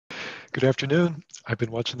Good afternoon. I've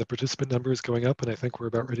been watching the participant numbers going up, and I think we're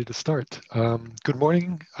about ready to start. Good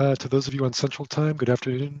morning to those of you on Central Time. Good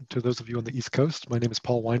afternoon to those of you on the East Coast. My name is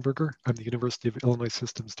Paul Weinberger. I'm the University of Illinois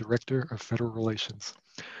Systems Director of Federal Relations.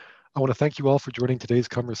 I want to thank you all for joining today's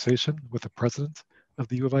conversation with the President of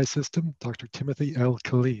the U of I system, Dr. Timothy L.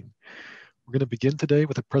 Killeen. We're going to begin today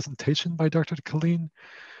with a presentation by Dr. Killeen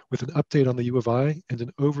with an update on the U of I and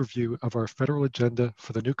an overview of our federal agenda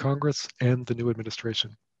for the new Congress and the new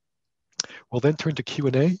administration. We'll then turn to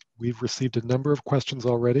Q&A. We've received a number of questions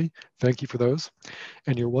already. Thank you for those.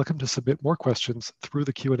 And you're welcome to submit more questions through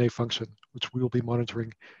the Q&A function, which we will be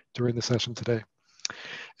monitoring during the session today.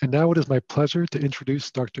 And now it is my pleasure to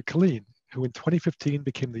introduce Dr. Killeen, who in 2015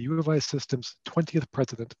 became the U of I system's 20th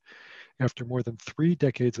president after more than 3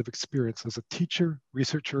 decades of experience as a teacher,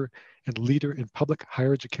 researcher, and leader in public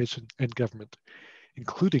higher education and government,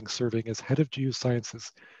 including serving as head of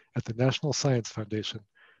geosciences at the National Science Foundation,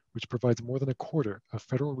 which provides more than a quarter of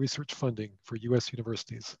federal research funding for U.S.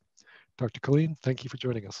 universities. Dr. Killeen, thank you for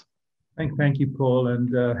joining us. Thank you, Paul, and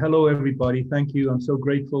hello, everybody. Thank you. I'm so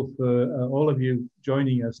grateful for all of you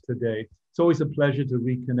joining us today. It's always a pleasure to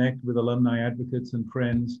reconnect with alumni advocates and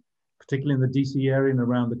friends, particularly in the DC area and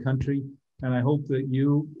around the country. And I hope that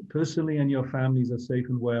you personally and your families are safe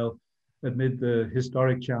and well amid the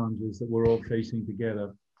historic challenges that we're all facing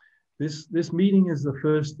together. This meeting is the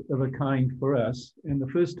first of a kind for us, and the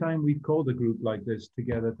first time we've called a group like this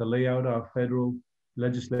together to lay out our federal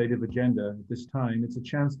legislative agenda at this time. It's a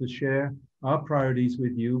chance to share our priorities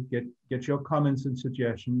with you, get your comments and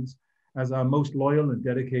suggestions as our most loyal and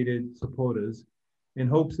dedicated supporters, in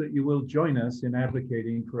hopes that you will join us in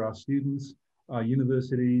advocating for our students, our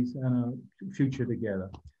universities, and our future together.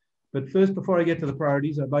 But first, before I get to the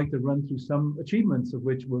priorities, I'd like to run through some achievements of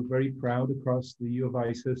which we're very proud across the U of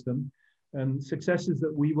I system, and successes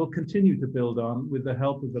that we will continue to build on with the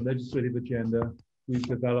help of the legislative agenda we've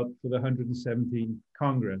developed for the 117th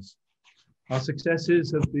Congress. Our successes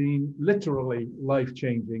have been literally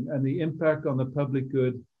life-changing, and the impact on the public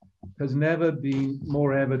good has never been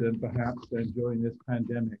more evident, perhaps, than during this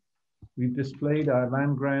pandemic. We've displayed our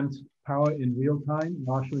land-grant power in real time,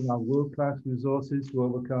 marshalling our world-class resources to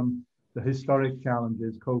overcome the historic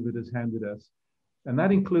challenges COVID has handed us. And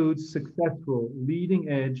that includes successful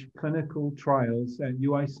leading-edge clinical trials at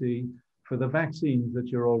UIC for the vaccines that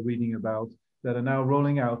you're all reading about that are now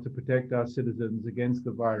rolling out to protect our citizens against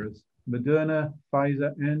the virus: Moderna,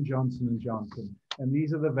 Pfizer, and Johnson & Johnson. And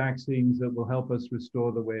these are the vaccines that will help us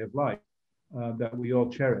restore the way of life that we all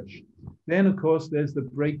cherish. Then, of course, there's the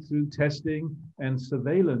breakthrough testing and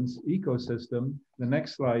surveillance ecosystem. The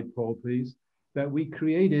next slide, Paul, please, that we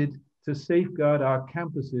created to safeguard our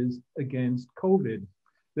campuses against COVID.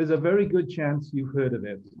 There's a very good chance you've heard of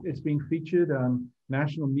it. It's been featured on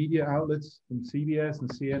national media outlets from CBS and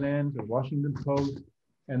CNN, the Washington Post,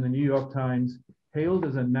 and the New York Times, hailed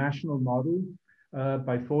as a national model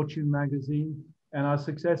by Fortune magazine, and our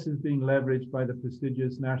success is being leveraged by the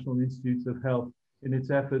prestigious National Institutes of Health in its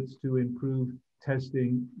efforts to improve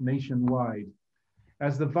testing nationwide.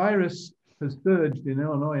 As the virus has surged in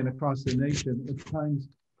Illinois and across the nation, at times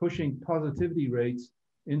pushing positivity rates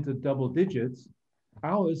into double digits,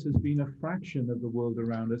 ours has been a fraction of the world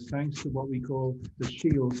around us, thanks to what we call the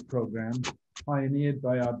SHIELD program, pioneered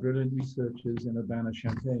by our brilliant researchers in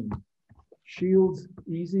Urbana-Champaign. SHIELD's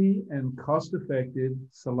easy and cost-effective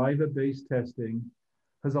saliva-based testing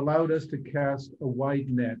has allowed us to cast a wide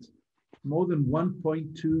net, more than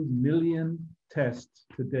 1.2 million tests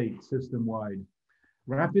to date system-wide.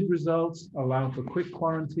 Rapid results allow for quick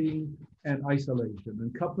quarantine and isolation,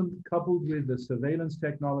 and coupled with the surveillance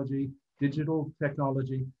technology, digital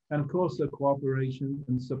technology, and of course the cooperation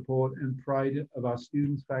and support and pride of our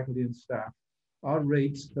students, faculty, and staff, our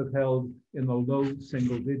rates have held in the low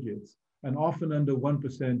single digits, and often under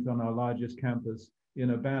 1% on our largest campus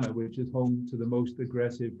in Urbana, which is home to the most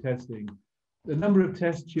aggressive testing. The number of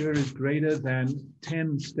tests here is greater than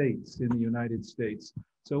 10 states in the United States.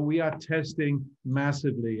 So we are testing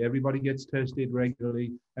massively. Everybody gets tested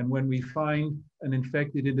regularly. And when we find an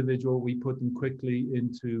infected individual, we put them quickly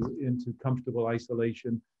into comfortable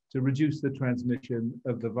isolation to reduce the transmission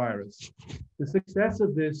of the virus. The success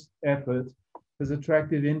of this effort has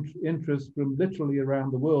attracted interest from literally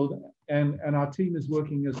around the world. And our team is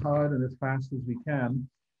working as hard and as fast as we can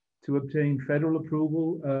to obtain federal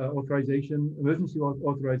approval, emergency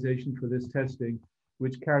authorization for this testing,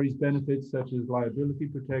 which carries benefits such as liability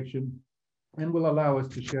protection and will allow us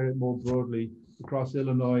to share it more broadly across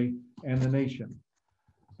Illinois and the nation.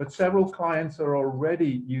 But several clients are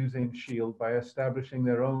already using SHIELD by establishing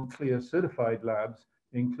their own CLIA certified labs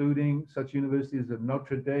including such universities as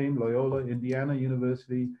Notre Dame, Loyola, Indiana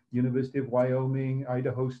University, University of Wyoming,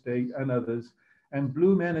 Idaho State, and others. And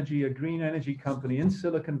Bloom Energy, a green energy company in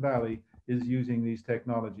Silicon Valley, is using these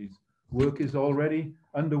technologies. Work is already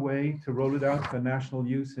underway to roll it out for national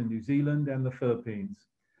use in New Zealand and the Philippines.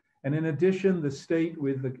 And in addition, the state,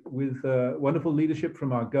 with wonderful leadership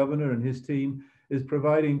from our governor and his team, is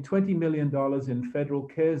providing $20 million in federal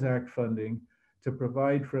CARES Act funding to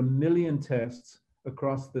provide for 1 million tests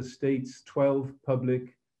across the state's 12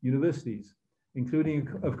 public universities, including,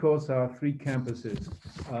 of course, our 3 campuses.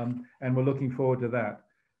 And we're looking forward to that.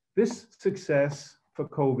 This success for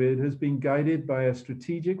COVID has been guided by a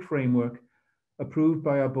strategic framework approved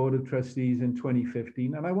by our Board of Trustees in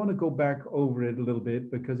 2015. And I want to go back over it a little bit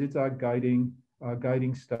because it's our guiding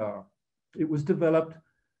star. It was developed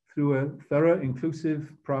through a thorough,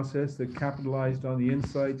 inclusive process that capitalized on the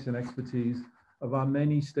insights and expertise of our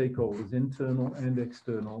many stakeholders, internal and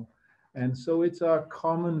external. And so it's our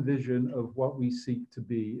common vision of what we seek to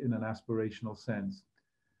be in an aspirational sense.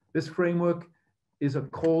 This framework is a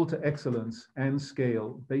call to excellence and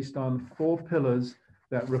scale based on 4 pillars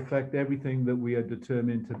that reflect everything that we are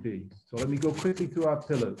determined to be. So let me go quickly through our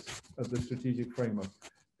pillars of the strategic framework.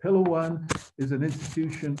 Pillar 1 is an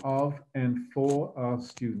institution of and for our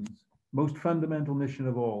students. Most fundamental mission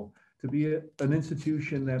of all, to be an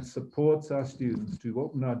institution that supports our students, to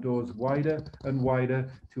open our doors wider and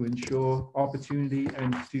wider to ensure opportunity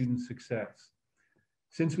and student success.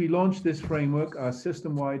 Since we launched this framework, our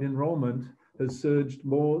system-wide enrollment has surged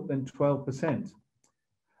more than 12%,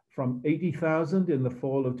 from 80,000 in the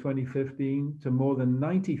fall of 2015 to more than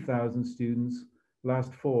 90,000 students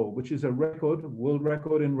last fall, which is a record, world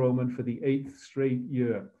record enrollment for the 8th straight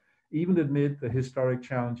year, even amid the historic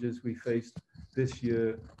challenges we faced this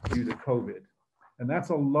year due to COVID. And that's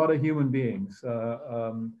a lot of human beings.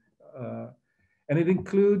 And it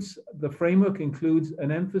includes, the framework includes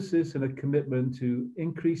an emphasis and a commitment to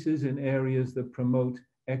increases in areas that promote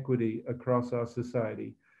equity across our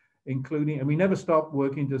society, including, and we never stop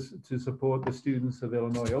working to support the students of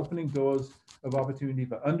Illinois, opening doors of opportunity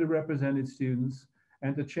for underrepresented students,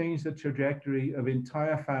 and to change the trajectory of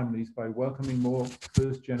entire families by welcoming more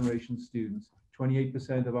first-generation students.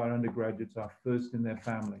 28% of our undergraduates are first in their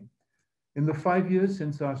family. In the 5 years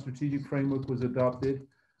since our strategic framework was adopted,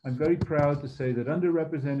 I'm very proud to say that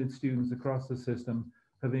underrepresented students across the system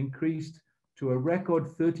have increased to a record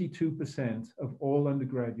 32% of all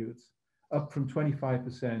undergraduates, up from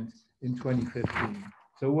 25% in 2015.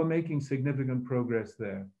 So we're making significant progress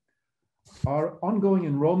there. Our ongoing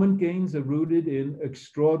enrollment gains are rooted in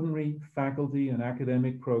extraordinary faculty and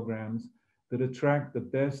academic programs that attract the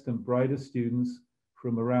best and brightest students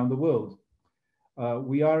from around the world.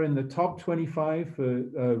 We are in the top 25 for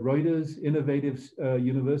Reuters Innovative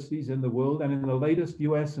Universities in the world, and in the latest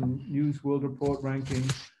US and News World Report ranking,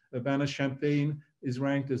 Urbana-Champaign is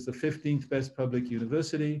ranked as the 15th best public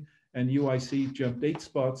university, and UIC jumped 8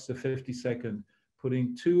 spots to 52nd,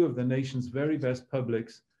 putting 2 of the nation's very best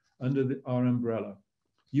publics under our umbrella.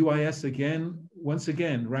 UIS once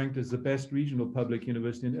again ranked as the best regional public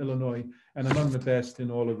university in Illinois and among the best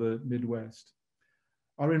in all of the Midwest.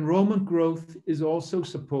 Our enrollment growth is also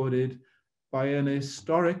supported by an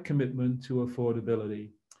historic commitment to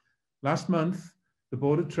affordability. Last month, the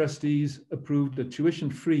Board of Trustees approved a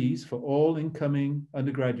tuition freeze for all incoming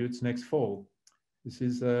undergraduates next fall. This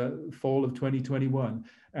is fall of 2021,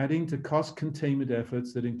 adding to cost containment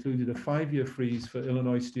efforts that included a 5-year freeze for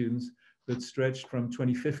Illinois students that stretched from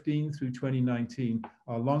 2015 through 2019,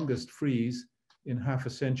 our longest freeze in half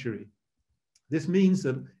a century. This means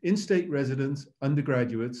that in-state residents,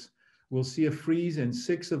 undergraduates, will see a freeze in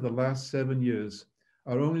 6 of the last 7 years.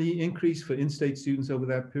 Our only increase for in-state students over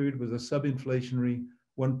that period was a sub-inflationary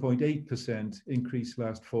 1.8% increase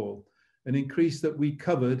last fall, an increase that we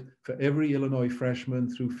covered for every Illinois freshman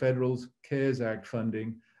through federal's CARES Act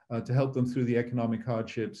funding to help them through the economic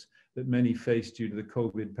hardships that many faced due to the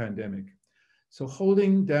COVID pandemic. So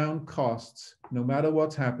holding down costs, no matter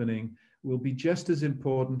what's happening, will be just as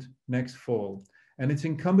important next fall. And it's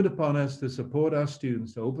incumbent upon us to support our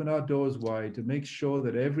students, to open our doors wide, to make sure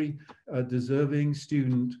that every deserving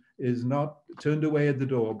student is not turned away at the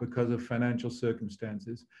door because of financial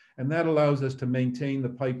circumstances. And that allows us to maintain the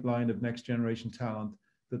pipeline of next generation talent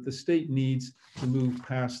that the state needs to move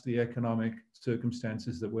past the economic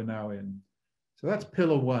circumstances that we're now in. So that's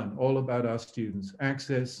pillar 1, all about our students: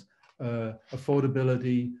 access,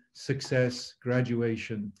 affordability, success,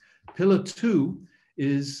 graduation. Pillar 2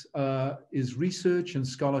 is research and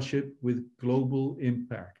scholarship with global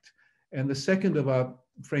impact. And the second of our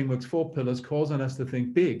framework's 4 pillars calls on us to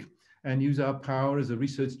think big and use our power as a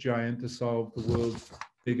research giant to solve the world's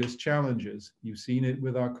biggest challenges. You've seen it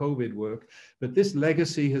with our COVID work, but this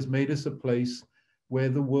legacy has made us a place where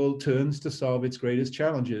the world turns to solve its greatest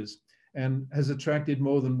challenges and has attracted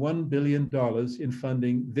more than $1 billion in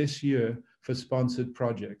funding this year for sponsored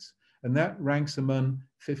projects. And that ranks among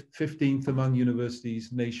 15th among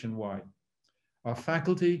universities nationwide. Our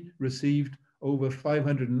faculty received over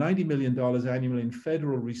 $590 million annually in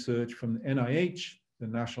federal research from the NIH, the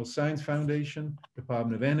National Science Foundation,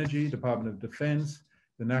 Department of Energy, Department of Defense,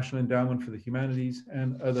 the National Endowment for the Humanities,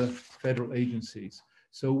 and other federal agencies.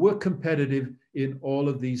 So we're competitive in all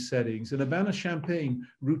of these settings. And Urbana-Champaign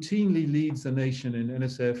routinely leads the nation in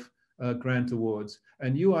NSF grant awards.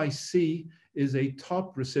 And UIC is a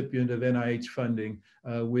top recipient of NIH funding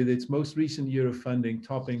with its most recent year of funding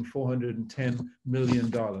topping $410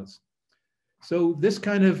 million. So this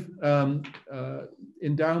kind of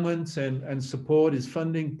endowments and support is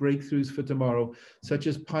funding breakthroughs for tomorrow, such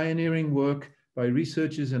as pioneering work by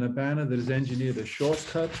researchers in Urbana that has engineered a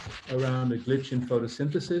shortcut around a glitch in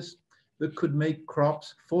photosynthesis that could make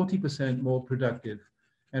crops 40% more productive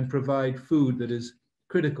and provide food that is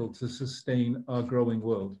critical to sustain our growing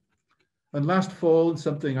world. And last fall,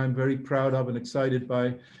 something I'm very proud of and excited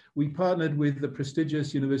by, we partnered with the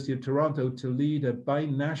prestigious University of Toronto to lead a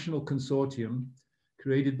binational consortium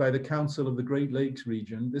created by the Council of the Great Lakes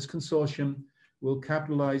region. This consortium will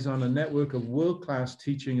capitalize on a network of world-class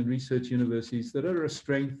teaching and research universities that are a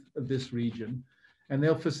strength of this region, and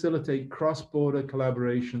they'll facilitate cross-border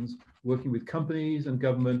collaborations, working with companies and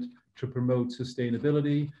government to promote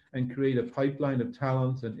sustainability and create a pipeline of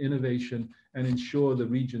talent and innovation and ensure the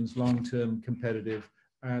region's long-term competitive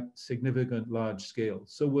at significant large scale.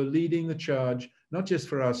 So we're leading the charge, not just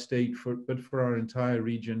for our state, but for our entire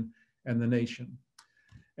region and the nation.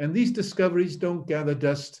 And these discoveries don't gather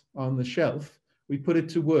dust on the shelf. We put it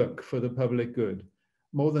to work for the public good.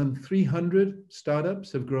 More than 300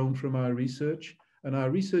 startups have grown from our research, and our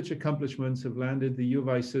research accomplishments have landed the U of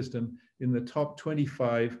I system in the top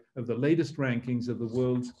 25 of the latest rankings of the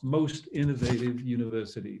world's most innovative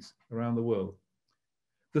universities around the world.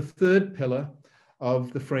 The third pillar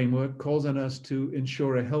of the framework calls on us to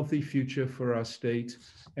ensure a healthy future for our state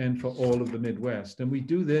and for all of the Midwest. And we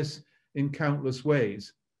do this in countless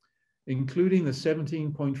ways, including the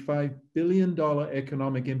 $17.5 billion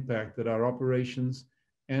economic impact that our operations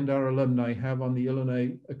and our alumni have on the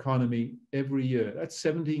Illinois economy every year. That's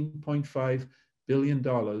 $17.5 billion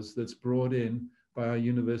that's brought in by our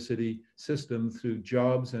university system through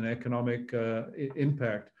jobs and economic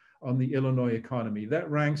impact on the Illinois economy. That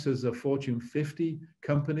ranks as a Fortune 50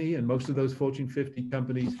 company, and most of those Fortune 50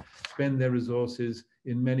 companies spend their resources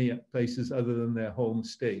in many places other than their home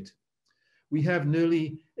state. We have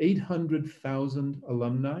nearly 800,000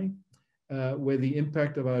 alumni where the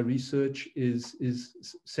impact of our research is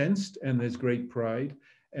sensed, and there's great pride.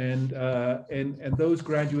 And those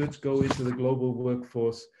graduates go into the global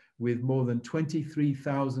workforce with more than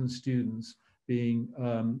 23,000 students being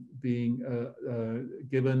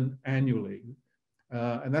given annually.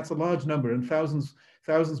 And that's a large number, and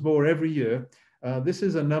thousands more every year. This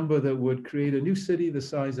is a number that would create a new city the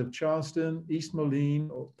size of Charleston, East Moline,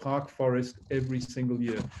 or Park Forest every single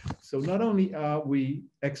year. So not only are we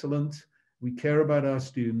excellent, we care about our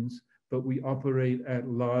students, but we operate at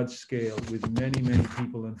large scale with many, many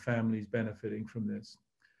people and families benefiting from this.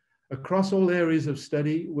 Across all areas of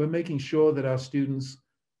study, we're making sure that our students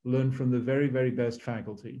learn from the very, very best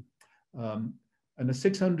faculty. And a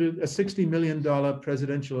 $60 million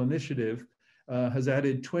presidential initiative has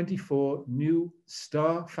added 24 new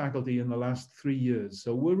star faculty in the last 3 years.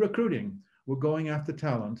 So we're recruiting, we're going after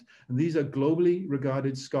talent. And these are globally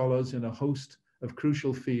regarded scholars in a host of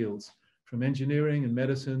crucial fields, from engineering and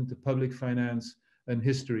medicine to public finance and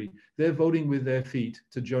history. They're voting with their feet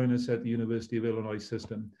to join us at the University of Illinois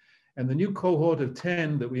system. And the new cohort of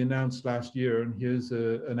 10 that we announced last year, and here's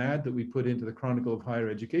an ad that we put into the Chronicle of Higher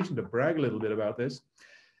Education to brag a little bit about this.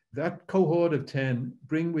 That cohort of 10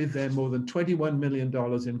 bring with them more than $21 million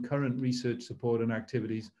in current research support and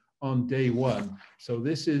activities on day one. So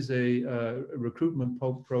this is a recruitment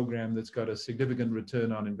program that's got a significant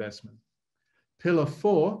return on investment. Pillar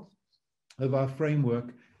 4 of our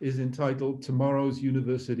framework is entitled Tomorrow's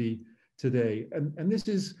University Today. And this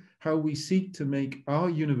is how we seek to make our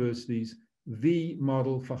universities the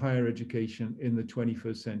model for higher education in the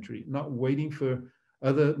 21st century, not waiting for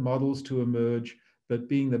other models to emerge, but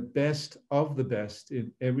being the best of the best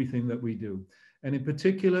in everything that we do. And in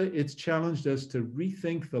particular, it's challenged us to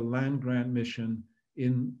rethink the land-grant mission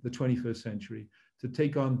in the 21st century, to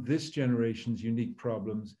take on this generation's unique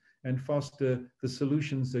problems and foster the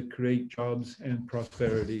solutions that create jobs and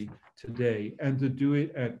prosperity today, and to do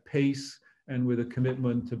it at pace and with a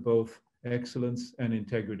commitment to both excellence and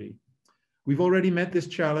integrity. We've already met this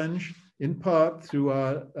challenge in part through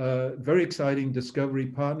our very exciting Discovery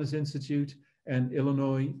Partners Institute and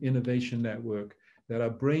Illinois Innovation Network that are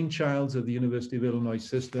brainchilds of the University of Illinois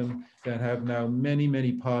system that have now many,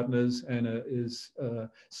 many partners and is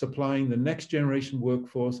supplying the next generation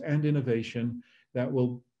workforce and innovation that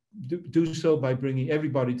will do so by bringing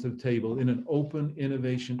everybody to the table in an open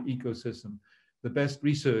innovation ecosystem. The best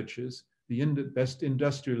researchers, the best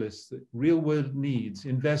industrialists, real world needs,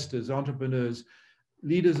 investors, entrepreneurs,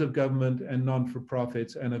 leaders of government and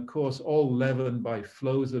non-for-profits, and of course, all leavened by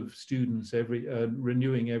flows of students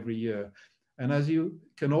renewing every year. And as you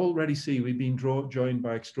can already see, we've been joined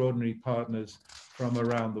by extraordinary partners from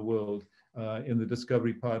around the world in the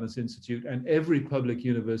Discovery Partners Institute and every public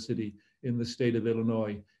university in the state of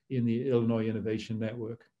Illinois in the Illinois Innovation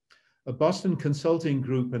Network. A Boston Consulting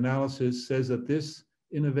Group analysis says that this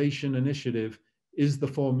innovation initiative is the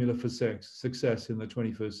formula for success in the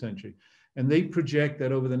 21st century. And they project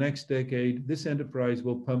that over the next decade, this enterprise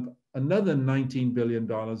will pump another $19 billion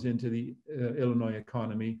into the Illinois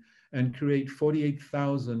economy and create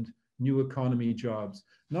 48,000 new economy jobs,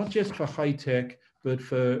 not just for high tech, but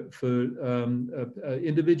for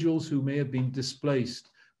individuals who may have been displaced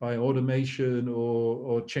by automation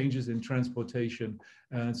or changes in transportation.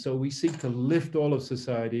 And so we seek to lift all of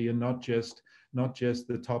society and not just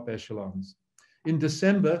the top echelons. In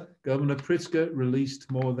December, Governor Pritzker released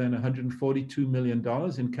more than $142 million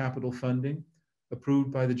in capital funding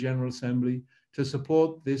approved by the General Assembly to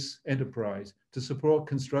support this enterprise, to support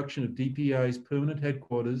construction of DPI's permanent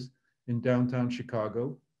headquarters in downtown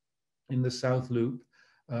Chicago, in the South Loop,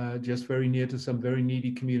 just very near to some very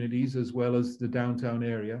needy communities, as well as the downtown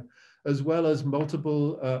area, as well as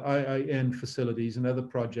multiple IIN facilities and other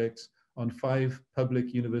projects on 5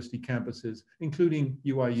 public university campuses, including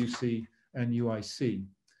UIUC and UIC.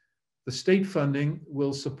 The state funding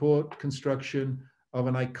will support construction of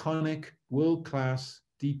an iconic world-class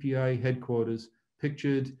DPI headquarters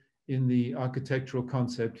pictured in the architectural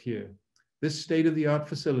concept here. This state-of-the-art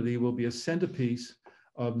facility will be a centerpiece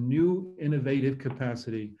of new innovative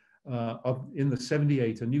capacity in the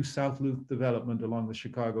 78, a new South Loop development along the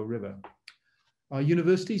Chicago River. Our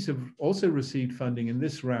universities have also received funding in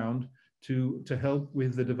this round to help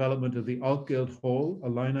with the development of the Altgeld Hall, a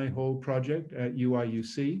Illini Hall project at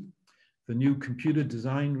UIUC, the new Computer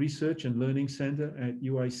Design Research and Learning Center at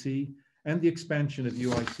UIC, and the expansion of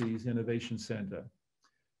UIC's Innovation Center.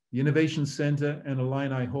 The Innovation Center and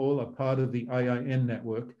Illini Hall are part of the IIN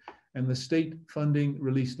network, and the state funding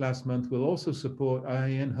released last month will also support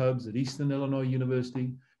IIN hubs at Eastern Illinois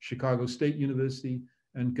University, Chicago State University,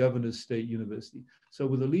 and Governor's State University. So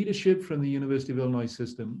with the leadership from the University of Illinois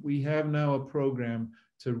system, we have now a program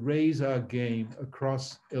to raise our game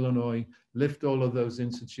across Illinois, lift all of those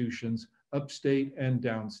institutions upstate and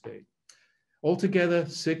downstate. Altogether,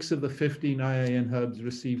 6 of the 15 IIN hubs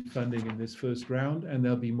received funding in this first round, and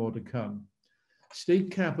there'll be more to come.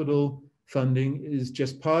 State capital funding is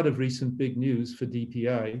just part of recent big news for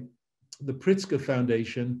DPI. The Pritzker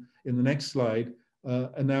Foundation, in the next slide,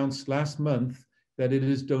 announced last month that it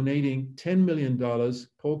is donating $10 million.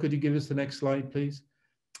 Paul, could you give us the next slide, please?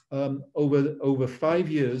 Over 5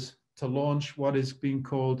 years to launch what is being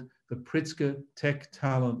called the Pritzker Tech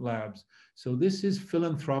Talent Labs. So this is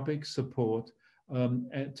philanthropic support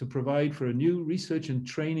to provide for a new research and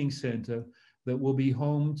training center that will be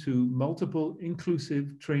home to multiple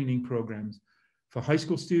inclusive training programs for high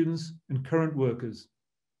school students and current workers,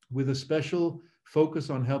 with a special focus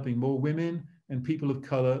on helping more women and people of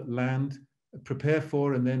color prepare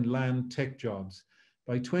for and then land tech jobs.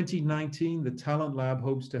 By 2019, the Talent Lab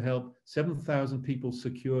hopes to help 7,000 people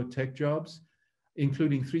secure tech jobs,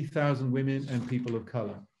 including 3,000 women and people of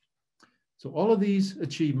color. So all of these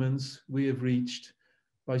achievements we have reached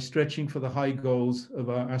by stretching for the high goals of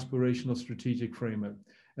our aspirational strategic framework.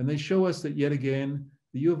 And they show us that yet again,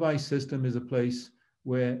 the U of I system is a place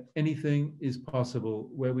where anything is possible,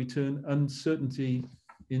 where we turn uncertainty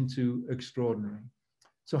into extraordinary.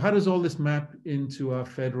 So how does all this map into our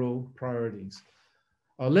federal priorities?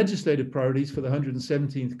 Our legislative priorities for the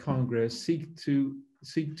 117th Congress seek to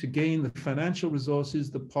gain the financial resources,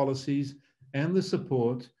 the policies, and the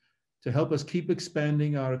support to help us keep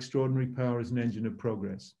expanding our extraordinary power as an engine of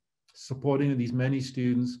progress, supporting these many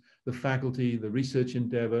students, the faculty, the research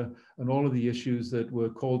endeavor, and all of the issues that we're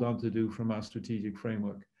called on to do from our strategic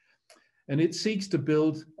framework. And it seeks to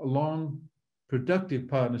build a long, productive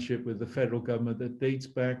partnership with the federal government that dates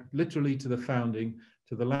back literally to the founding,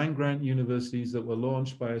 to the land-grant universities that were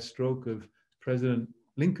launched by a stroke of President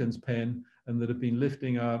Lincoln's pen and that have been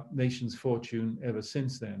lifting our nation's fortune ever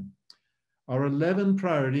since then. Our 11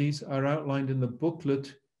 priorities are outlined in the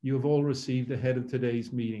booklet you have all received ahead of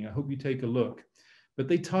today's meeting. I hope you take a look. But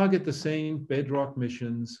they target the same bedrock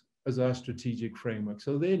missions as our strategic framework.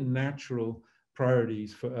 So they're natural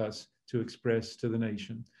priorities for us to express to the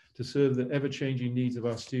nation, to serve the ever-changing needs of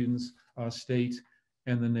our students, our state,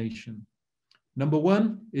 and the nation. Number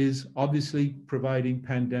one is obviously providing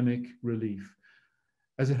pandemic relief.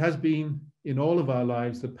 As it has been in all of our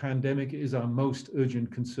lives, the pandemic is our most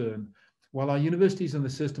urgent concern. While our universities and the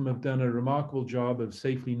system have done a remarkable job of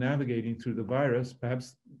safely navigating through the virus,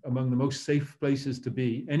 perhaps among the most safe places to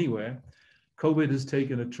be anywhere, COVID has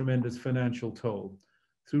taken a tremendous financial toll.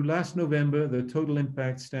 Through last November, the total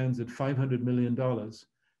impact stands at $500 million,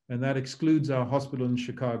 and that excludes our hospital in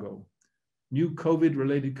Chicago. New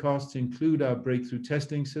COVID-related costs include our breakthrough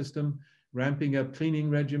testing system, ramping up cleaning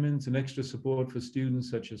regimens, and extra support for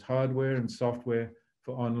students such as hardware and software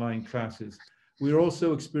for online classes. We're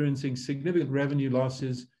also experiencing significant revenue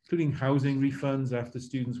losses, including housing refunds after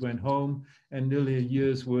students went home and nearly a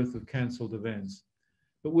year's worth of canceled events.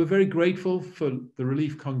 But we're very grateful for the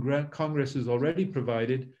relief Congress has already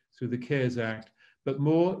provided through the CARES Act, but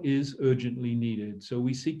more is urgently needed. So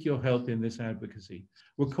we seek your help in this advocacy.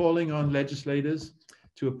 We're calling on legislators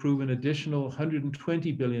to approve an additional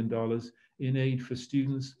 $120 billion in aid for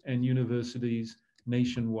students and universities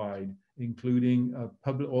nationwide, including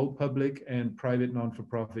all public and private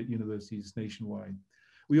non-for-profit universities nationwide.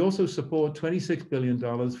 We also support $26 billion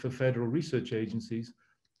for federal research agencies,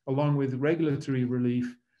 along with regulatory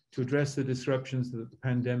relief to address the disruptions that the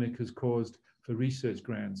pandemic has caused for research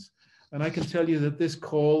grants. And I can tell you that this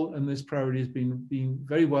call and this priority has been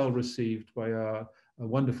very well received by our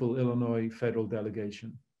wonderful Illinois federal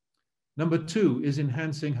delegation. Number two is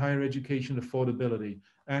enhancing higher education affordability,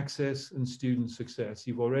 access, and student success.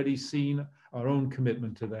 You've already seen our own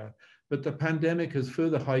commitment to that, but the pandemic has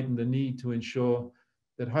further heightened the need to ensure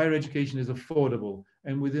that higher education is affordable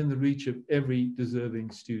and within the reach of every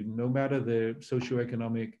deserving student, no matter their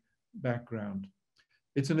socioeconomic background.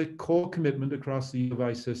 It's a core commitment across the U of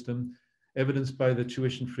I system, evidenced by the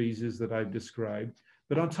tuition freezes that I've described.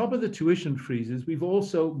 But on top of the tuition freezes, we've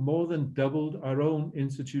also more than doubled our own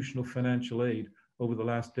institutional financial aid over the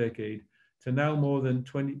last decade to now more than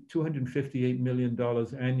 $258 million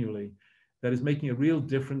annually. That is making a real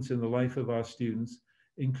difference in the life of our students,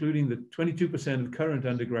 including the 22% of current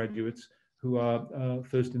undergraduates who are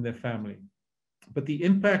first in their family. But the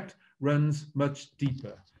impact runs much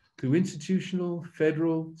deeper. Through institutional,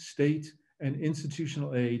 federal, state, and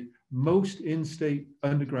institutional aid, most in-state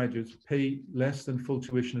undergraduates pay less than full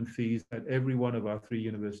tuition and fees at every one of our 3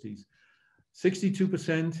 universities.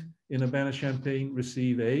 62% in Urbana-Champaign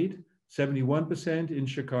receive aid, 71% in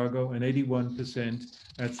Chicago, and 81%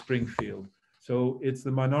 at Springfield. So it's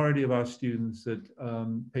the minority of our students that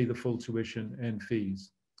pay the full tuition and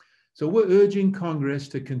fees. So we're urging Congress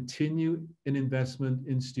to continue an investment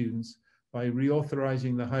in students by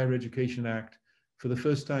reauthorizing the Higher Education Act for the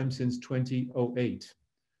first time since 2008.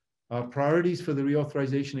 Our priorities for the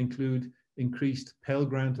reauthorization include increased Pell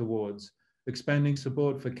Grant awards, expanding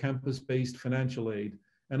support for campus-based financial aid,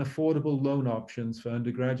 and affordable loan options for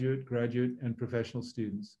undergraduate, graduate, and professional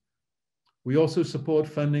students. We also support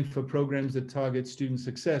funding for programs that target student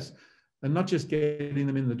success and not just getting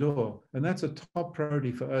them in the door. And that's a top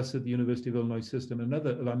priority for us at the University of Illinois System,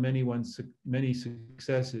 another of our many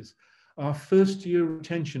successes. Our first-year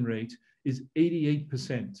retention rate is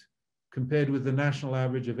 88%, compared with the national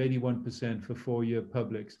average of 81% for 4-year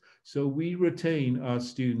publics. So we retain our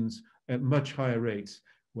students at much higher rates.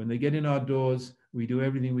 When they get in our doors, we do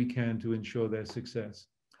everything we can to ensure their success.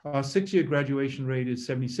 Our 6-year graduation rate is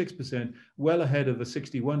 76%, well ahead of the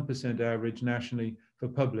 61% average nationally for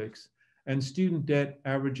publics. And student debt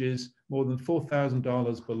averages more than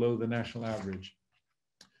 $4,000 below the national average.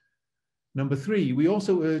 Number 3, we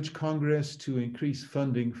also urge Congress to increase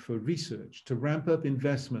funding for research, to ramp up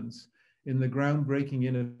investments in the groundbreaking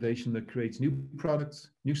innovation that creates new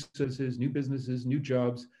products, new services, new businesses, new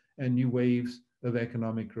jobs, and new waves of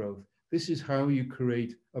economic growth. This is how you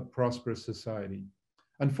create a prosperous society.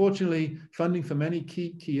 Unfortunately, funding for many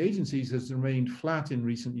key agencies has remained flat in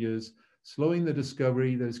recent years, slowing the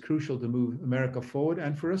discovery that is crucial to move America forward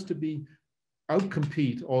and for us to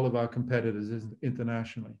outcompete all of our competitors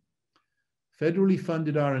internationally. Federally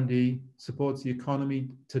funded R&D supports the economy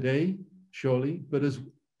today, surely, but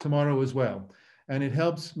tomorrow as well. And it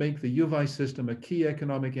helps make the U of I system a key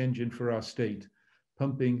economic engine for our state,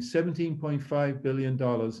 pumping $17.5 billion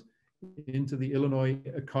into the Illinois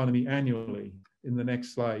economy annually. in the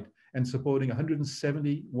next slide, and supporting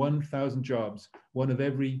 171,000 jobs, one of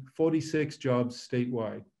every 46 jobs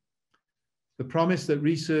statewide. The promise that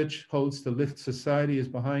research holds to lift society is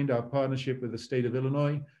behind our partnership with the state of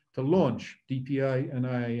Illinois to launch DPI and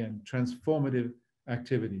IIN, transformative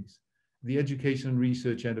activities, the education and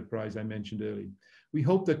research enterprise I mentioned earlier. We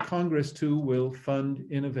hope that Congress too will fund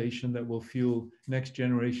innovation that will fuel next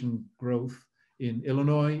generation growth in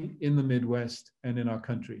Illinois, in the Midwest, and in our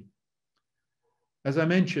country. As I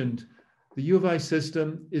mentioned, the U of I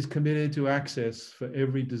system is committed to access for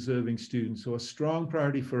every deserving student. So a strong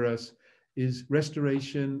priority for us is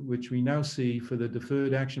restoration, which we now see for the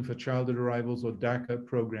Deferred Action for Childhood Arrivals or DACA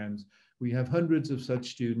programs. We have hundreds of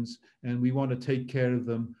such students, and we want to take care of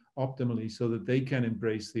them optimally so that they can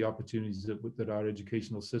embrace the opportunities that our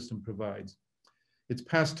educational system provides. It's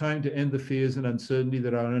past time to end the fears and uncertainty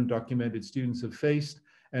that our undocumented students have faced,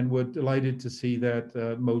 and we're delighted to see that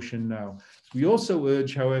motion now. We also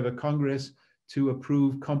urge, however, Congress to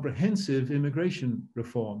approve comprehensive immigration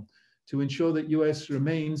reform to ensure that US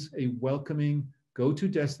remains a welcoming go-to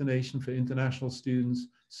destination for international students,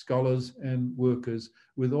 scholars, and workers,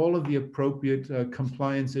 with all of the appropriate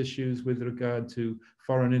compliance issues with regard to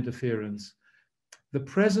foreign interference. The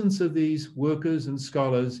presence of these workers and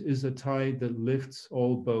scholars is a tide that lifts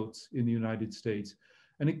all boats in the United States,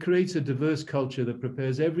 and it creates a diverse culture that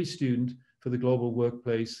prepares every student for the global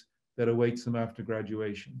workplace that awaits them after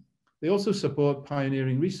graduation. They also support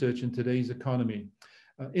pioneering research in today's economy.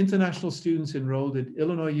 International students enrolled at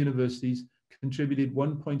Illinois universities contributed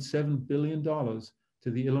 $1.7 billion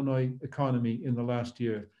to the Illinois economy in the last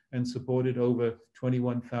year and supported over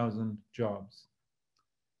 21,000 jobs.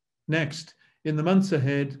 Next, in the months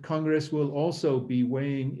ahead, Congress will also be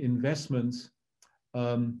weighing investments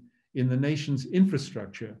in the nation's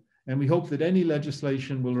infrastructure, and we hope that any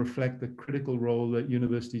legislation will reflect the critical role that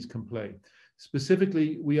universities can play.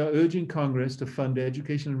 Specifically, we are urging Congress to fund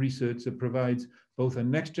education and research that provides both a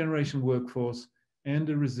next generation workforce and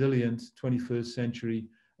a resilient 21st century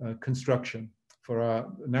construction for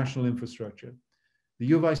our national infrastructure. The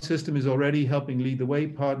U of I system is already helping lead the way,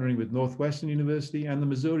 partnering with Northwestern University and the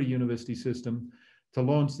Missouri University system to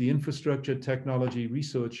launch the Infrastructure Technology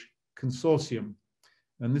Research Consortium.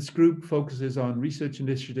 And this group focuses on research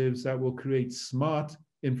initiatives that will create smart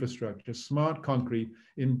infrastructure, smart concrete,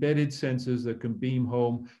 embedded sensors that can beam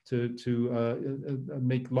home to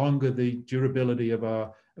make longer the durability of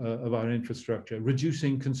our infrastructure,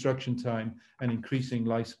 reducing construction time and increasing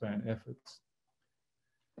lifespan efforts.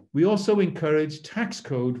 We also encourage tax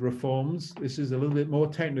code reforms. This is a little bit more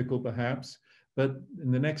technical perhaps, but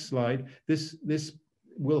in the next slide, this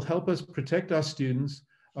will help us protect our students,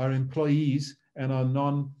 our employees, and our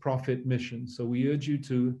non-profit mission. So we urge you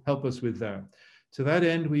to help us with that. To that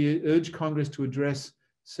end, we urge Congress to address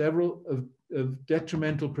several of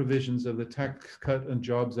detrimental provisions of the Tax Cut and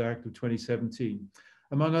Jobs Act of 2017.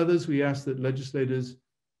 Among others, we ask that legislators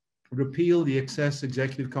repeal the excess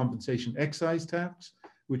executive compensation excise tax,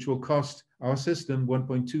 which will cost our system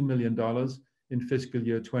 $1.2 million in fiscal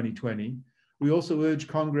year 2020. We also urge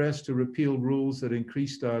Congress to repeal rules that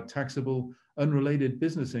increased our taxable unrelated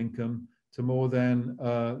business income to more than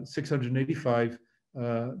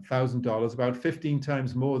 $685,000, about 15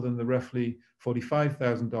 times more than the roughly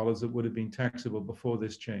 $45,000 that would have been taxable before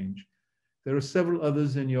this change. There are several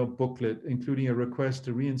others in your booklet, including a request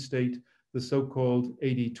to reinstate the so-called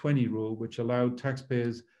 80-20 rule, which allowed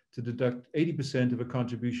taxpayers to deduct 80% of a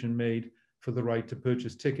contribution made for the right to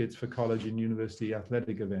purchase tickets for college and university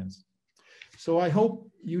athletic events. So I hope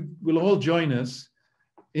you will all join us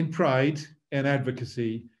in pride and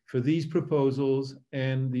advocacy for these proposals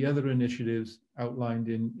and the other initiatives outlined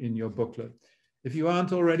in your booklet. If you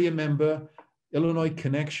aren't already a member, Illinois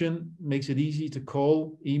Connection makes it easy to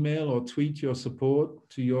call, email, or tweet your support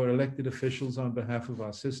to your elected officials on behalf of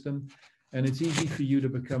our system. And it's easy for you to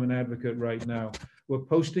become an advocate right now. We're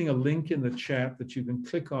posting a link in the chat that you can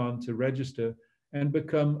click on to register and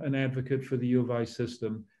become an advocate for the U of I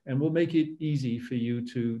system. And we'll make it easy for you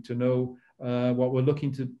to know what we're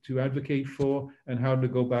looking to advocate for and how to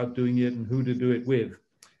go about doing it and who to do it with.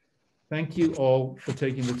 Thank you all for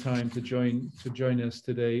taking the time to join us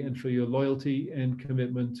today and for your loyalty and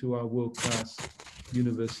commitment to our world-class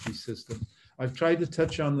university system. I've tried to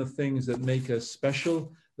touch on the things that make us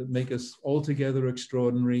special, that make us altogether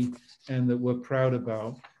extraordinary, and that we're proud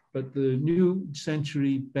about. But the new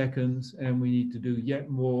century beckons, and we need to do yet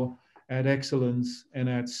more at excellence and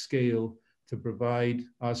at scale to provide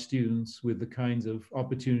our students with the kinds of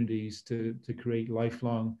opportunities to create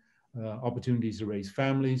lifelong opportunities to raise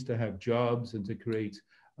families, to have jobs, and to create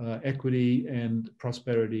equity and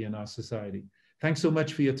prosperity in our society. Thanks so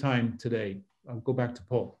much for your time today. I'll go back to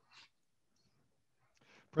Paul.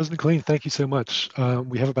 President Killeen, thank you so much.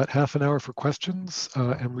 We have about half an hour for questions,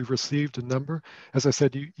 and we've received a number. As I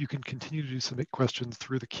said, you can continue to submit questions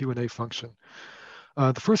through the Q&A function.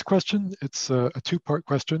 The first question, it's a two-part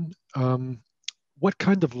question. What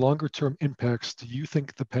kind of longer-term impacts do you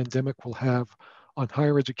think the pandemic will have on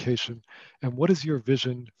higher education, and what is your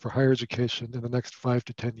vision for higher education in the next 5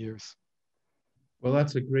 to 10 years? Well,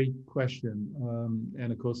 that's a great question.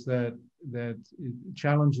 And of course, that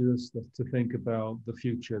challenges us to think about the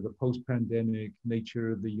future, the post-pandemic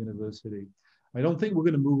nature of the university. I don't think we're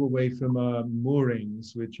going to move away from our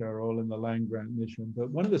moorings, which are all in the land-grant mission.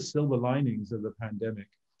 But one of the silver linings of the pandemic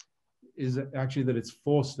is actually that it's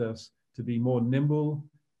forced us to be more nimble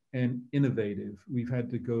and innovative. We've had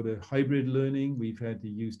to go to hybrid learning. We've had to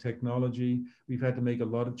use technology. We've had to make a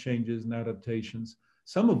lot of changes and adaptations,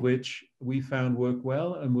 some of which we found work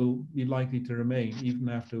well and will be likely to remain even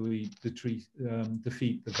after we defeat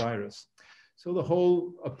the virus. So the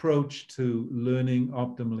whole approach to learning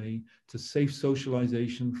optimally, to safe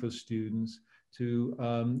socialization for students, to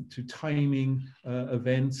timing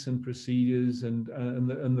events and procedures, and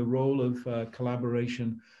the role of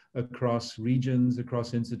collaboration across regions,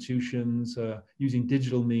 across institutions, using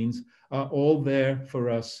digital means, are all there for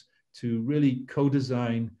us to really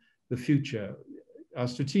co-design the future. Our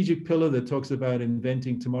strategic pillar that talks about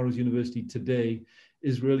inventing tomorrow's university today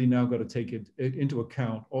is really now got to take into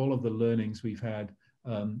account all of the learnings we've had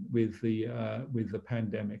with the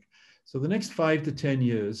pandemic. So the next 5 to 10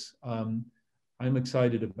 years, I'm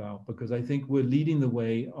excited about, because I think we're leading the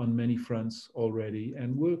way on many fronts already,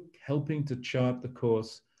 and we're helping to chart the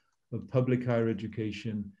course of public higher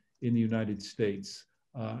education in the United States.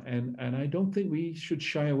 And I don't think we should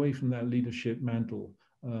shy away from that leadership mantle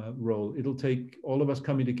role. It'll take all of us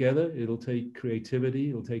coming together. It'll take creativity.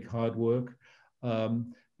 It'll take hard work.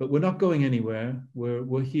 But we're not going anywhere.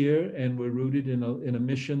 We're here, and we're rooted in a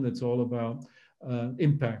mission that's all about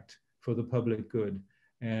impact for the public good.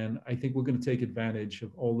 And I think we're going to take advantage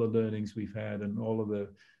of all the learnings we've had and all of the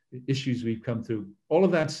issues we've come through. All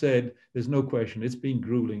of that said, there's no question it's been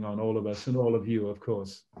grueling on all of us and all of you, of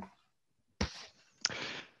course.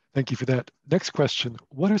 Thank you for that. Next question.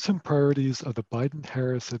 What are some priorities of the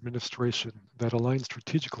Biden-Harris administration that align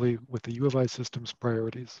strategically with the U of I system's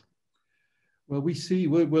priorities? Well,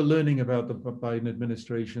 we're learning about the Biden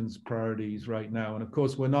administration's priorities right now. And of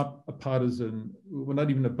course, we're not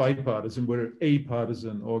even a bipartisan, we're a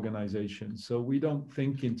partisan organization. So we don't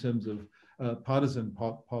think in terms of partisan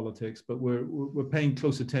politics, but we're paying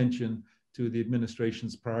close attention to the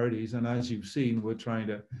administration's priorities. And as you've seen, we're trying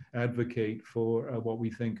to advocate for what we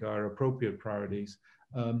think are appropriate priorities.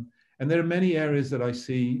 And there are many areas that I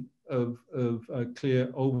see of clear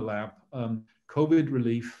overlap. COVID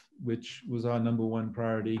relief, which was our #1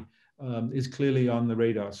 priority, is clearly on the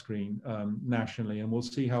radar screen nationally. And we'll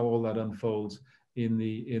see how all that unfolds in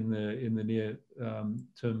the near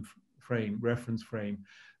term reference frame.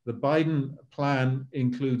 The Biden plan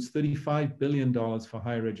includes $35 billion for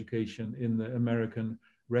higher education in the American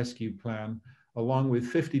Rescue Plan, along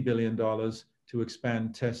with $50 billion to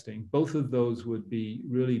expand testing. Both of those would be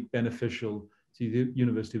really beneficial to the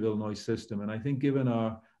University of Illinois system. And I think given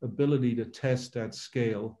our ability to test at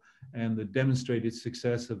scale and the demonstrated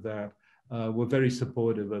success of that, we're very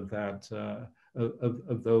supportive of that,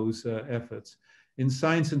 of those efforts. In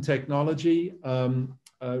science and technology,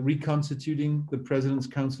 reconstituting the President's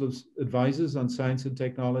Council of Advisors on Science and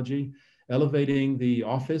Technology, elevating the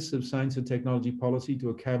Office of Science and Technology Policy to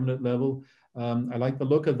a cabinet level. I like the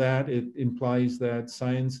look of that. It implies that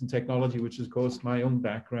science and technology, which is of course my own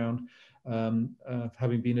background,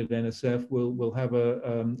 having been at NSF, will have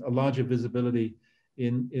a larger visibility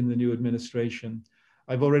in the new administration.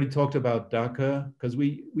 I've already talked about DACA, because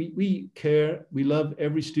we care, we love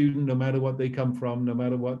every student, no matter what they come from, no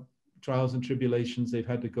matter what trials and tribulations they've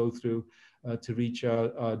had to go through to reach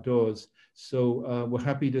our doors. So we're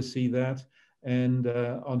happy to see that. And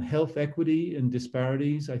on health equity and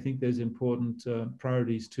disparities, I think there's important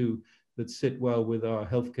priorities too that sit well with our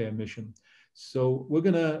healthcare mission. So we're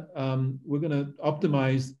gonna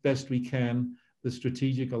optimize best we can the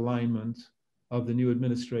strategic alignment of the new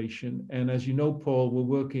administration. And as you know, Paul, we're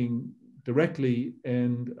working directly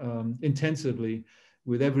and intensively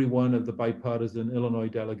with every one of the bipartisan Illinois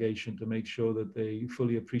delegation to make sure that they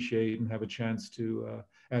fully appreciate and have a chance to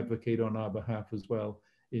advocate on our behalf as well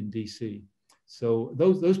in DC. So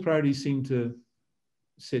those priorities seem to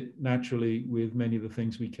sit naturally with many of the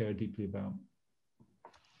things we care deeply about.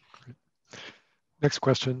 Great. Next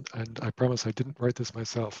question, and I promise I didn't write this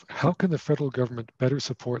myself. How can the federal government better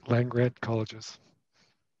support land-grant colleges?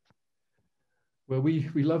 Well,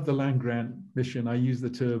 we love the land grant mission. I use the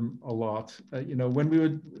term a lot. You know, when we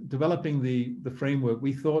were developing the framework,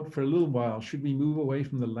 we thought for a little while, should we move away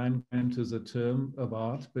from the land grant as a term of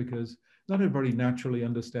art? Because not everybody naturally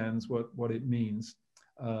understands what it means.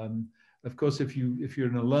 Of course, if you're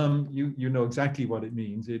an alum, you know exactly what it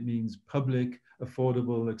means. It means public,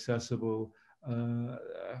 affordable, accessible,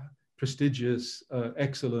 prestigious,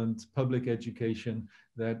 excellent public education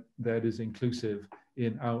that is inclusive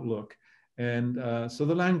in outlook. And so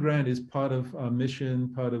the land grant is part of our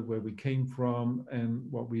mission, part of where we came from and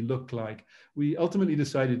what we look like. We ultimately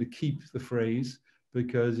decided to keep the phrase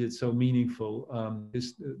because it's so meaningful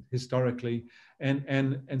historically,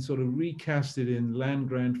 and sort of recast it in land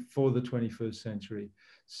grant for the 21st century.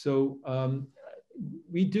 So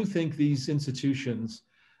we do think these institutions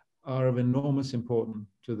are of enormous importance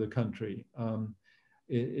to the country.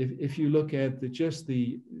 If you look at just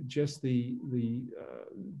the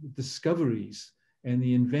discoveries and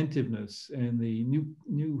the inventiveness and the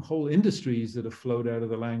new whole industries that have flowed out of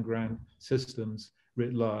the land grant systems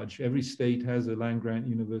writ large, every state has a land grant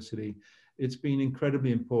university. It's been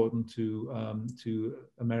incredibly important to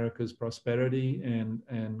America's prosperity and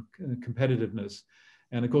competitiveness.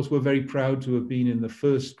 And of course, we're very proud to have been in the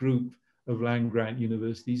first group of land grant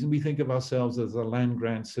universities, and we think of ourselves as a land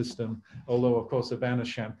grant system, although of course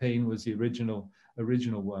Urbana-Champaign was the original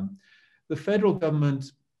one. The federal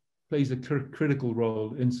government plays a critical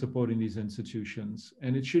role in supporting these institutions,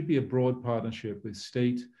 and it should be a broad partnership with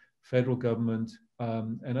state, federal government,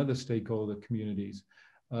 and other stakeholder communities.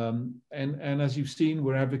 And as you've seen,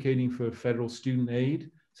 we're advocating for federal student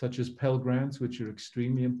aid, such as Pell Grants, which are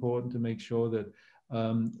extremely important to make sure that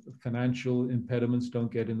financial impediments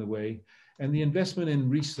don't get in the way. And the investment in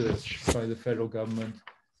research by the federal government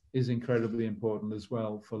is incredibly important as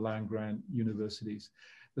well for land grant universities.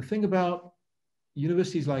 The thing about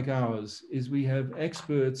universities like ours is we have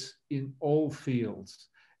experts in all fields,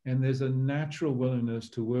 and there's a natural willingness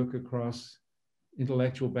to work across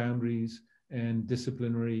intellectual boundaries and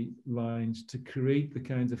disciplinary lines to create the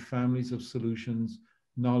kinds of families of solutions,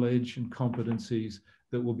 knowledge and competencies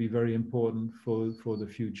that will be very important for the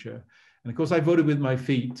future. And of course, I voted with my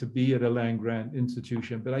feet to be at a land grant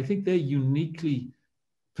institution, but I think they're uniquely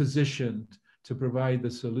positioned to provide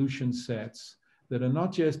the solution sets that are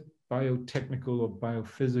not just biotechnical or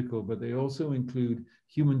biophysical, but they also include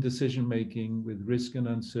human decision-making with risk and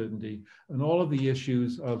uncertainty, and all of the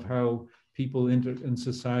issues of how people and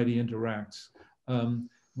society interacts.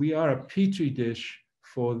 We are a petri dish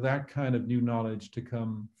for that kind of new knowledge to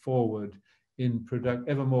come forward in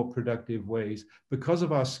ever more productive ways because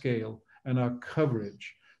of our scale and our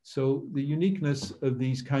coverage. So the uniqueness of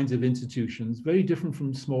these kinds of institutions, very different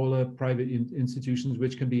from smaller private institutions,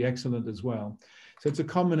 which can be excellent as well. So it's a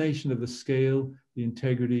combination of the scale, the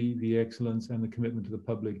integrity, the excellence, and the commitment to the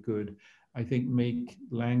public good, I think make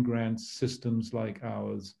land grant systems like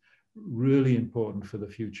ours really important for the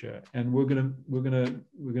future. And we're gonna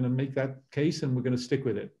make that case, and we're gonna stick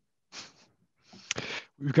with it.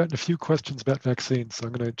 We've gotten a few questions about vaccines, so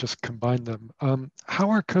I'm going to just combine them. How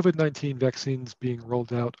are COVID-19 vaccines being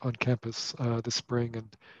rolled out on campus this spring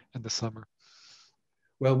and the summer?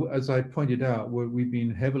 Well, as I pointed out, we've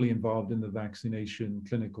been heavily involved in the vaccination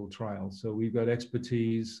clinical trials. So we've got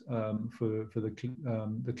expertise for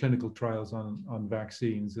the clinical trials on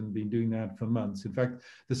vaccines, and been doing that for months. In fact,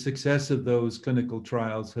 the success of those clinical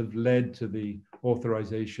trials have led to the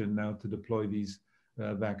authorization now to deploy these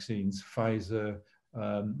vaccines, Pfizer,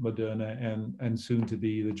 Moderna, and soon to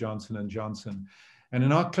be the Johnson & Johnson. And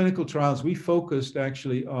in our clinical trials, we focused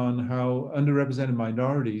actually on how underrepresented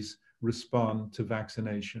minorities respond to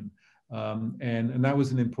vaccination. And that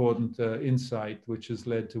was an important insight, which has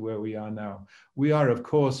led to where we are now. We are, of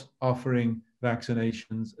course, offering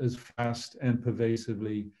vaccinations as fast and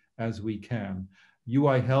pervasively as we can.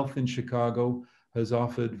 UI Health in Chicago has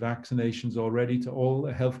offered vaccinations already to all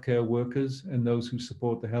healthcare workers and those who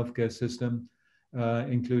support the healthcare system,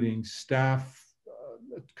 including staff,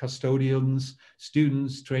 custodians,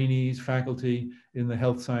 students, trainees, faculty in the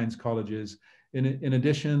health science colleges. In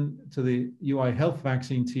addition to the UI Health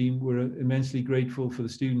vaccine team, we're immensely grateful for the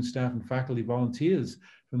students, staff, and faculty volunteers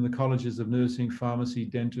from the colleges of nursing, pharmacy,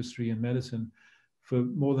 dentistry, and medicine for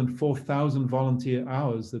more than 4,000 volunteer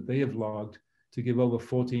hours that they have logged to give over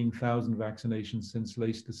 14,000 vaccinations since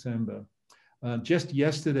late December. Just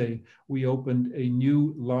yesterday, we opened a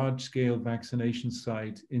new large-scale vaccination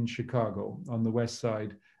site in Chicago on the west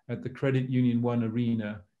side at the Credit Union One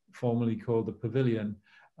Arena, formerly called the Pavilion.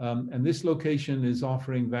 And this location is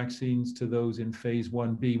offering vaccines to those in phase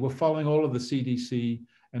 1B. We're following all of the CDC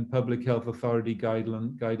and Public Health Authority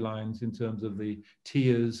guidelines in terms of the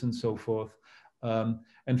tiers and so forth.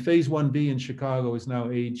 And phase 1B in Chicago is now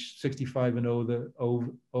age 65 and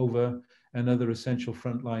over and other essential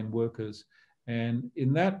frontline workers. And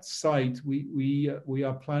in that site, we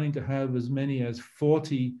are planning to have as many as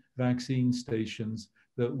 40 vaccine stations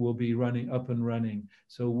that will be up and running.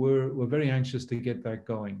 So we're very anxious to get that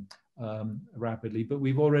going rapidly. But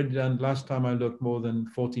we've already done, last time I looked, more than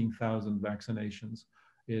 14,000 vaccinations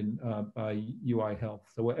by UI Health.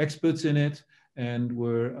 So we're experts in it, and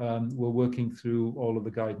we're working through all of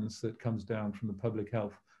the guidance that comes down from the public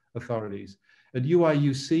health authorities. At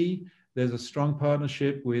UIUC, there's a strong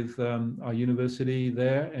partnership with our university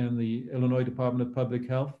there and the Illinois Department of Public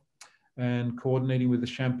Health, and coordinating with the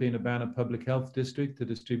Champaign-Urbana Public Health District to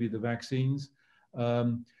distribute the vaccines.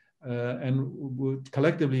 And we're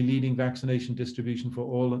collectively leading vaccination distribution for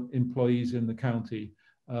all employees in the county.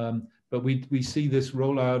 But we see this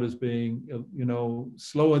rollout as being,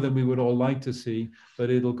 slower than we would all like to see, but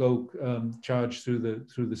it'll go charged through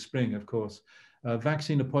the spring, of course.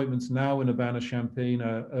 Vaccine appointments now in Urbana-Champaign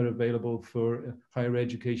are available for higher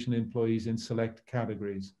education employees in select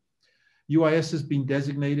categories. UIS has been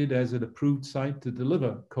designated as an approved site to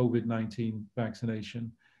deliver COVID-19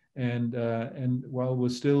 vaccination. And while we're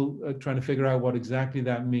still trying to figure out what exactly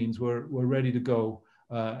that means, we're ready to go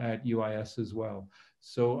at UIS as well.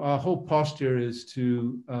 So our whole posture is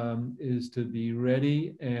to be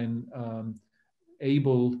ready and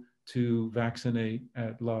able to vaccinate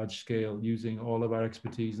at large scale using all of our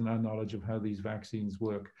expertise and our knowledge of how these vaccines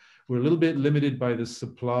work. We're a little bit limited by the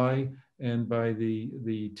supply and by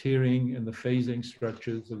the tiering and the phasing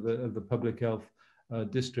structures of the public health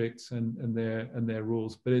districts and their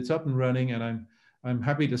rules, but it's up and running, and I'm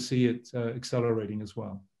happy to see it accelerating as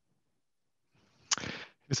well.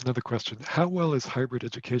 Here's another question. How well is hybrid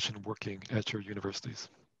education working at your universities?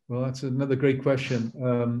 Well, that's another great question.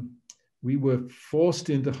 We were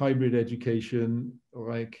forced into hybrid education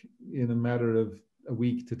like in a matter of a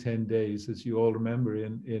week to 10 days, as you all remember,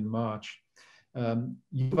 in March.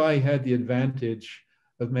 UI had the advantage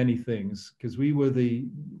of many things because we were the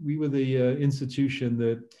institution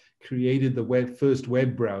that created the first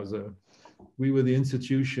web browser. We were the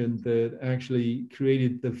institution that actually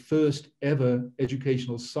created the first ever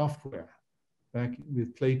educational software back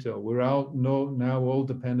with Plato. We're now all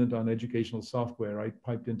dependent on educational software, right,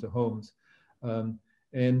 piped into homes.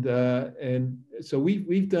 And so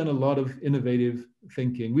we've done a lot of innovative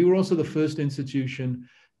thinking. We were also the first institution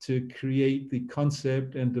to create the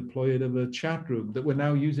concept and deploy it of a chat room that we're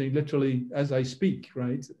now using literally as I speak,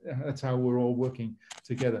 right? That's how we're all working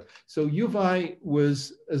together. So UVI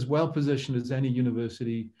was as well positioned as any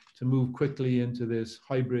university to move quickly into this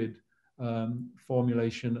hybrid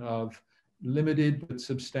formulation of limited but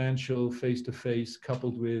substantial face-to-face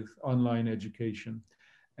coupled with online education.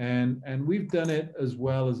 And we've done it as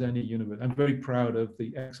well as any university. I'm very proud of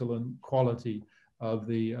the excellent quality of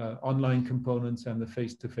the online components and the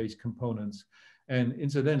face-to-face components. And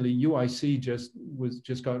incidentally, UIC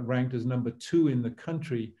just got ranked as #2 in the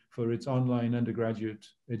country for its online undergraduate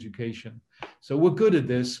education. So we're good at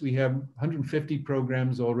this. We have 150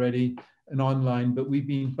 programs already and online, but we've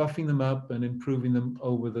been buffing them up and improving them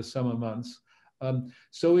over the summer months.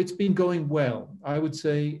 So it's been going well. I would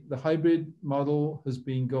say the hybrid model has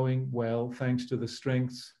been going well, thanks to the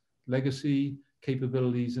strengths, legacy,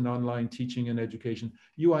 capabilities in online teaching and education.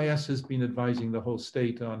 UIS has been advising the whole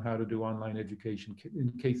state on how to do online education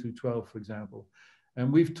in K through 12, for example.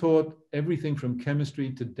 And we've taught everything from chemistry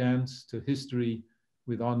to dance to history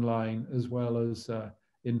with online as well as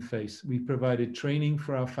in-face. We've provided training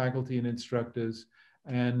for our faculty and instructors.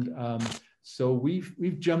 And so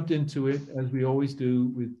we've jumped into it, as we always do,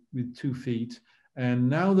 with 2 feet. And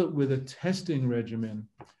now that with a testing regimen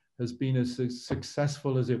has been as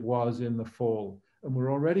successful as it was in the fall, and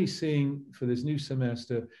we're already seeing for this new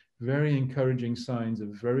semester very encouraging signs of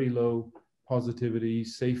very low positivity,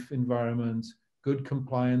 safe environments, good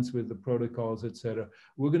compliance with the protocols, et cetera.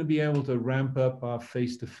 We're going to be able to ramp up our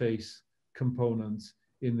face-to-face components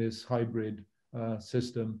in this hybrid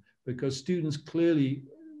system because students clearly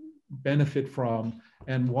benefit from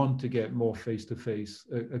and want to get more face-to-face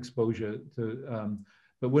exposure to,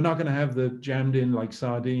 but we're not going to have the jammed in like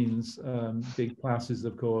sardines, big classes,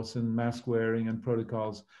 of course, and mask wearing and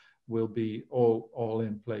protocols will be all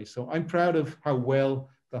in place. So I'm proud of how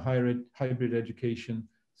well the hybrid education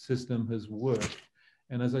system has worked.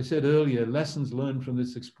 And as I said earlier, lessons learned from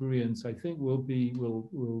this experience, I think will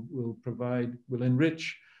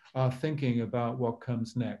enrich our thinking about what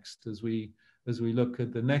comes next as we look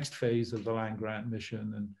at the next phase of the land-grant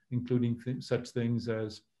mission, and including such things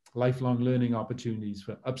as lifelong learning opportunities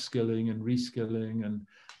for upskilling and reskilling and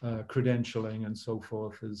credentialing and so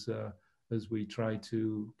forth as we try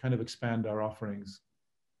to kind of expand our offerings.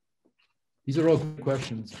 These are all good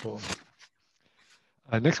questions, Paul.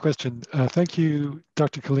 Next question. Thank you,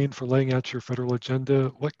 Dr. Killeen, for laying out your federal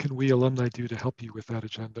agenda. What can we alumni do to help you with that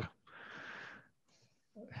agenda?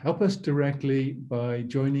 Help us directly by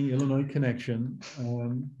joining Illinois Connection,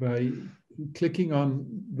 by clicking on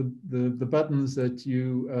the buttons that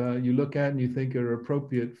you look at and you think are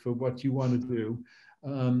appropriate for what you want to do,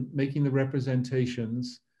 making the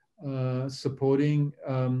representations, supporting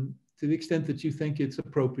to the extent that you think it's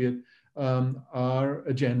appropriate our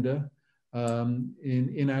agenda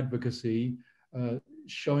in advocacy,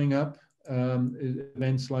 showing up.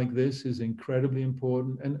 Events like this is incredibly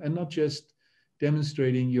important, and not just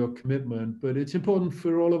demonstrating your commitment, but it's important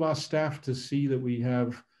for all of our staff to see that we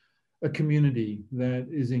have a community that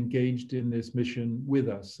is engaged in this mission with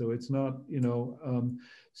us. So it's not,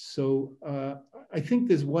 I think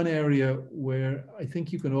there's one area where I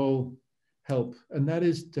think you can all help, and that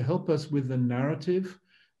is to help us with the narrative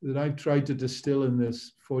that I've tried to distill in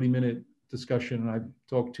this 40-minute discussion. I've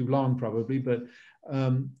talked too long probably, but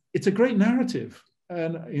it's a great narrative.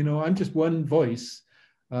 And, I'm just one voice.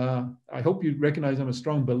 I hope you recognize I'm a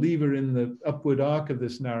strong believer in the upward arc of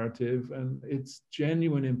this narrative and its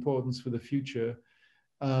genuine importance for the future.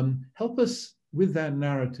 Help us with that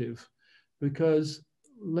narrative, because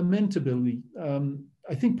lamentably,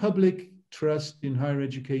 I think public trust in higher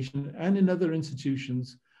education and in other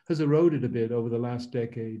institutions has eroded a bit over the last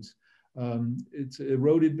decades. It's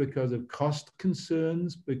eroded because of cost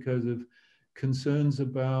concerns, because of concerns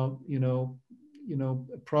about,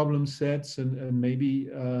 problem sets and maybe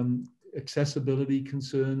accessibility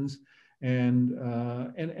concerns.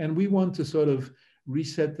 And we want to sort of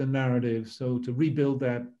reset the narrative. So to rebuild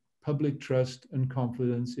that public trust and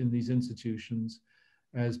confidence in these institutions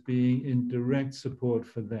as being in direct support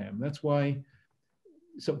for them. That's why,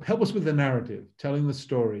 so help us with the narrative, telling the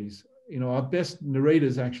stories. Our best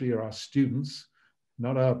narrators actually are our students,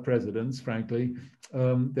 not our presidents, frankly.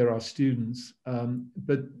 They're our students.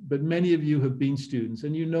 But many of you have been students,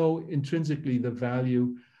 and you know intrinsically the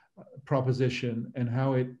value proposition and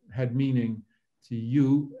how it had meaning to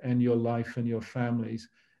you and your life and your families.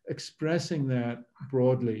 Expressing that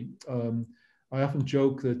broadly. I often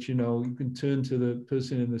joke that, you can turn to the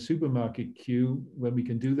person in the supermarket queue when we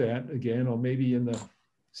can do that again, or maybe in the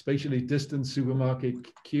spatially distant supermarket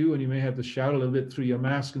queue, and you may have to shout a little bit through your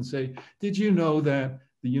mask and say, did you know that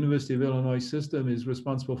the University of Illinois system is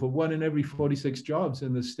responsible for 1 in every 46 jobs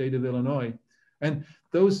in the state of Illinois? And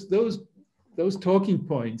those talking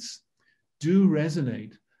points do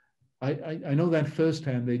resonate. I know that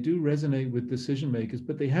firsthand. They do resonate with decision makers,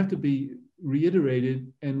 but they have to be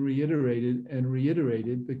reiterated and reiterated and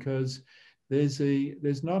reiterated, because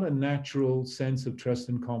there's not a natural sense of trust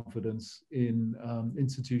and confidence in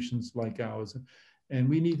institutions like ours. And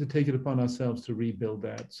we need to take it upon ourselves to rebuild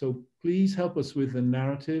that. So please help us with the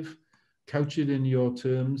narrative, couch it in your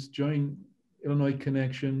terms, join Illinois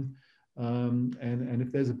Connection. And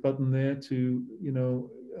if there's a button there to,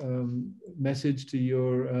 message to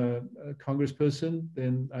your congressperson,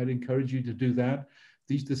 then I'd encourage you to do that.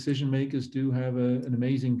 These decision makers do have an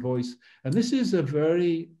amazing voice. And this is a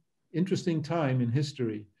very interesting time in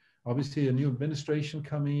history. Obviously, a new administration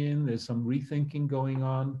coming in, there's some rethinking going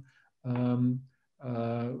on.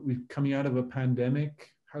 We're coming out of a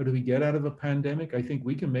pandemic. How do we get out of a pandemic? I think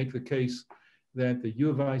we can make the case that the U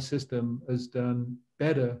of I system has done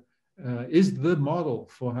better, is the model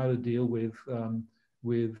for how to deal with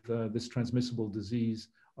this transmissible disease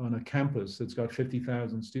on a campus that's got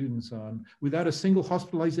 50,000 students on, without a single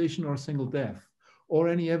hospitalization or a single death, or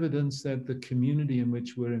any evidence that the community in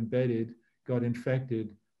which we're embedded got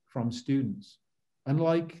infected from students.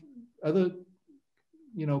 Unlike other,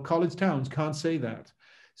 college towns can't say that.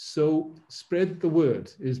 So spread the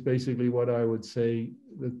word is basically what I would say,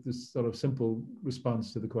 this sort of simple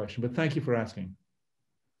response to the question. But thank you for asking.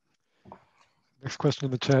 Next question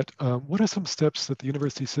in the chat. What are some steps that the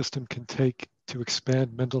university system can take to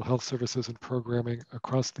expand mental health services and programming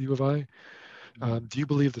across the U of I? Do you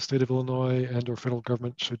believe the state of Illinois and or federal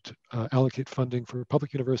government should allocate funding for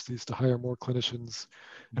public universities to hire more clinicians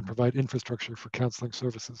and provide infrastructure for counseling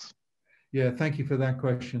services? Yeah, thank you for that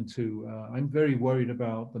question too. I'm very worried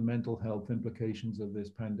about the mental health implications of this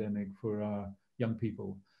pandemic for our young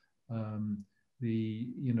people.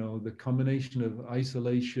 The combination of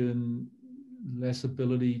isolation, less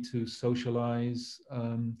ability to socialize,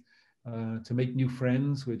 to make new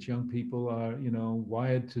friends, which young people are,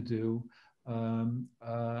 wired to do,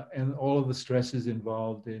 and all of the stresses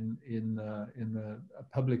involved in the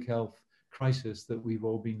public health crisis that we've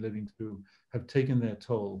all been living through have taken their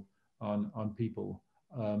toll on people.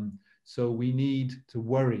 So we need to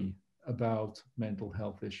worry about mental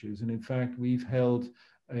health issues. And in fact, we've held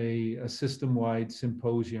a system-wide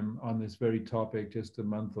symposium on this very topic just a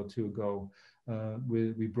month or two ago.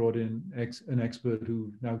 We brought in an expert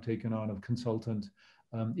who's now taken on a consultant.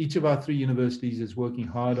 Each of our three universities is working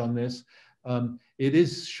hard on this. It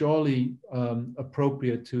is surely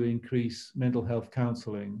appropriate to increase mental health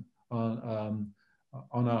counseling on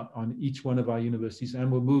each one of our universities,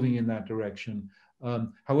 and we're moving in that direction.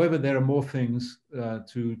 However, there are more things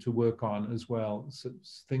to work on as well. So,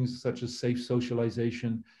 things such as safe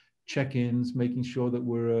socialization, check-ins, making sure that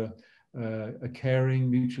we're a caring,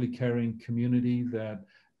 mutually caring community, that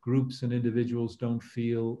groups and individuals don't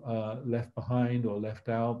feel left behind or left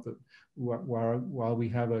out, that while we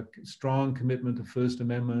have a strong commitment to First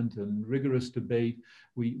Amendment and rigorous debate,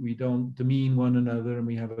 we don't demean one another, and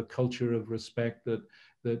we have a culture of respect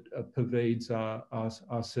that pervades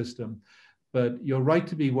our system. But you're right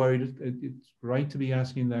to be worried. It's right to be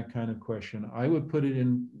asking that kind of question. I would put it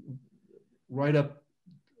in right up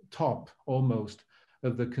top almost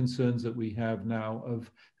of the concerns that we have now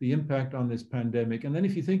of the impact on this pandemic. And then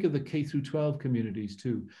if you think of the K through 12 communities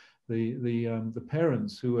too, the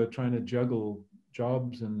parents who are trying to juggle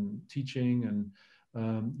jobs and teaching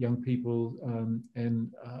and young people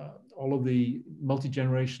and all of the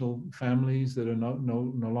multi-generational families that are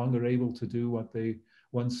no longer able to do what they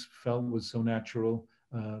once felt was so natural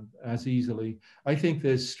as easily. I think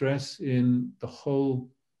there's stress in the whole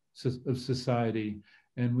of society,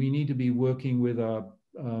 and we need to be working with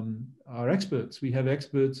our experts. We have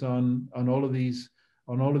experts on all of these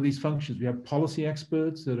functions. We have policy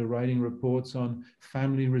experts that are writing reports on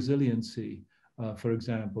family resiliency, for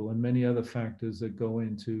example, and many other factors that go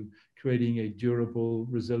into creating a durable,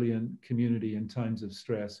 resilient community in times of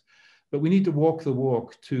stress. But we need to walk the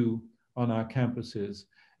walk too on our campuses.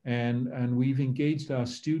 And we've engaged our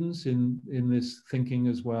students in this thinking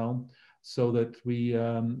as well, so that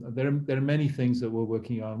there are many things that we're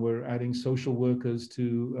working on. We're adding social workers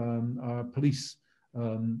to our police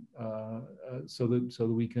so that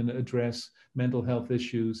we can address mental health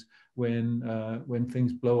issues when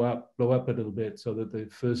things blow up a little bit, so that the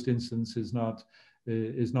first instance is not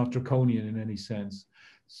draconian in any sense.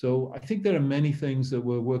 So I think there are many things that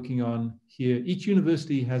we're working on here. Each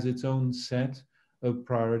university has its own set of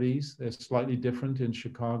priorities. They're slightly different in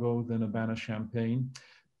Chicago than Urbana-Champaign,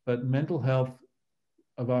 but mental health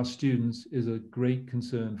of our students is a great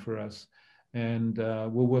concern for us, and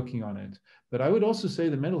we're working on it. But I would also say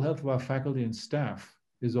the mental health of our faculty and staff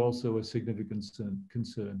is also a significant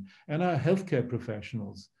concern. And our healthcare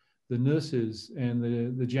professionals, the nurses and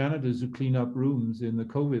the janitors who clean up rooms in the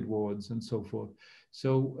COVID wards and so forth.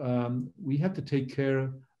 So we have to take care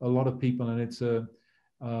of a lot of people, and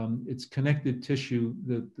it's connected tissue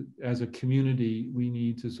that as a community we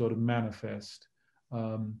need to sort of manifest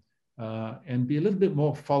and be a little bit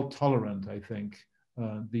more fault tolerant, I think,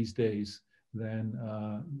 these days than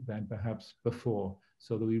perhaps before,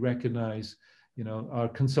 so that we recognize, our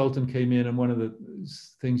consultant came in, and one of the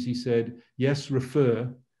things he said, yes, refer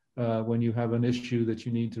when you have an issue that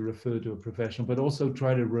you need to refer to a professional, but also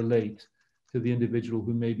try to relate to the individual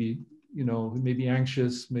who may be, who may be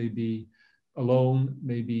anxious, may be alone,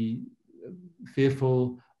 may be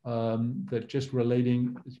fearful, that just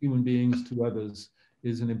relating as human beings to others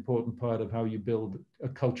is an important part of how you build a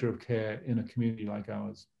culture of care in a community like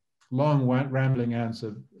ours. Long, rambling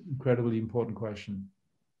answer, incredibly important question.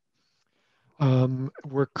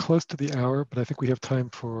 We're close to the hour, but I think we have time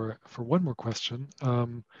for one more question.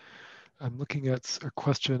 I'm looking at a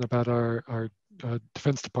question about our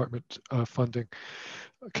Defense Department funding.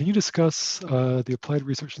 Can you discuss the Applied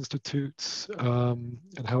Research Institute and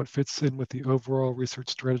how it fits in with the overall research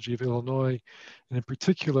strategy of Illinois? And in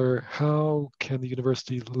particular, how can the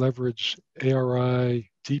university leverage ARI,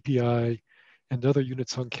 DPI, and other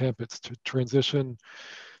units on campus to transition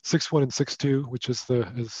 6.1 and 6.2, which is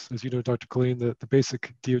as you know, Dr. Killeen, the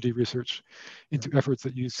basic DoD research, into efforts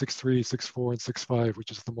that use 6.3, 6.4, and 6.5, which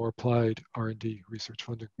is the more applied R&D research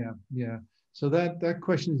funding? Yeah. So that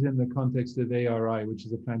question is in the context of ARI, which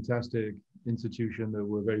is a fantastic institution that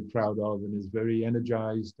we're very proud of and is very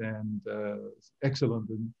energized and excellent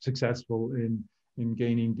and successful in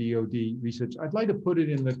gaining DoD research. I'd like to put it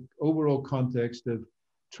in the overall context of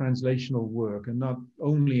translational work, and not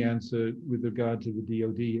only answer with regard to the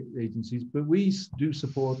DoD agencies, but we do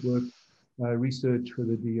support work, research for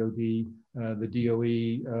the DoD, the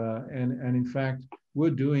DOE, and in fact, we're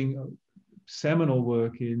doing seminal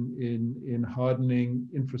work in hardening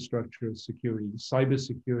infrastructure security.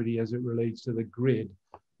 Cybersecurity as it relates to the grid,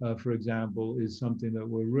 for example, is something that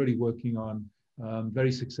we're really working on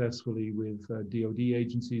very successfully with DoD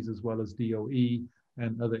agencies as well as DOE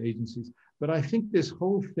and other agencies. But I think this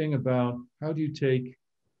whole thing about how do you take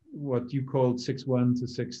what you called 6.1 to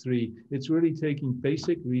 6.3, it's really taking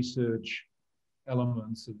basic research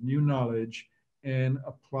elements of new knowledge and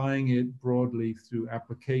applying it broadly through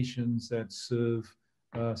applications that serve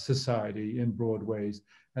society in broad ways.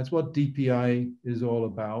 That's what DPI is all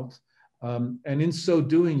about. And in so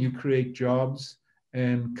doing, you create jobs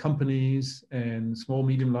and companies and small,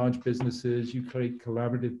 medium, large businesses. You create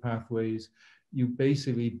collaborative pathways. You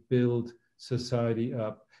basically build society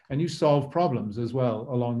up. And you solve problems as well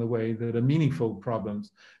along the way that are meaningful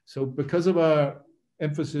problems. So because of our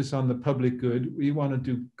emphasis on the public good, we want to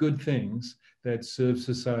do good things that serve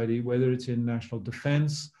society, whether it's in national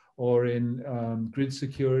defense or in grid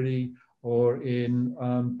security or in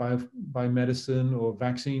biomedicine or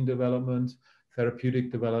vaccine development,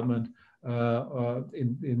 therapeutic development,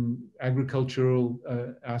 in agricultural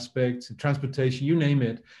aspects, transportation, you name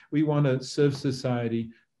it. We want to serve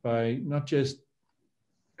society by not just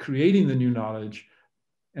creating the new knowledge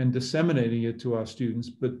and disseminating it to our students,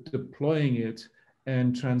 but deploying it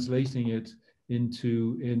and translating it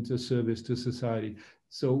into service to society.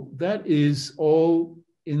 So that is all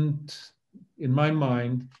in my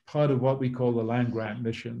mind, part of what we call the land grant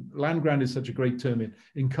mission. Land grant is such a great term. It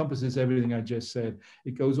encompasses everything I just said.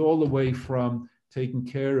 It goes all the way from taking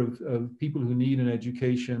care of people who need an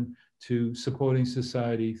education to supporting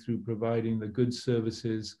society through providing the good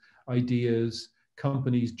services, ideas,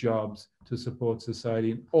 companies, jobs to support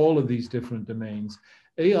society in all of these different domains.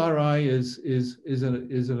 ARI is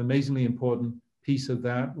an amazingly important piece of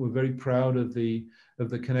that. We're very proud of the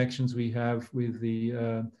connections we have with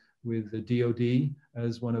the DoD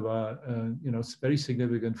as one of our very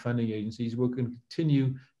significant funding agencies. We'll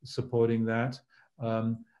continue supporting that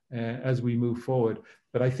as we move forward.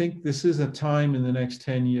 But I think this is a time in the next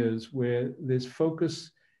 10 years where there's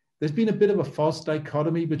focus. There's been a bit of a false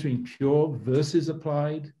dichotomy between pure versus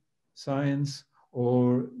applied science,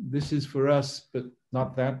 or this is for us, but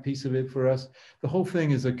not that piece of it for us. The whole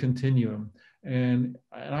thing is a continuum. And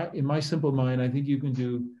in my simple mind, I think you can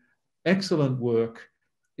do excellent work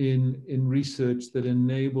in research that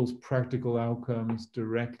enables practical outcomes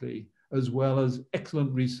directly, as well as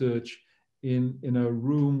excellent research in a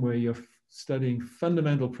room where you're studying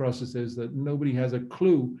fundamental processes that nobody has a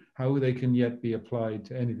clue how they can yet be applied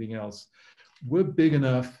to anything else. We're big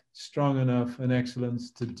enough, strong enough in excellence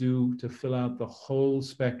to fill out the whole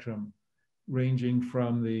spectrum, ranging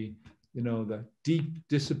from the deep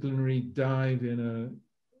disciplinary dive in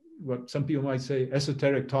what some people might say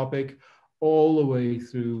esoteric topic, all the way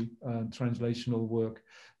through translational work.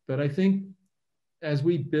 But I think as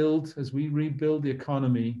we rebuild the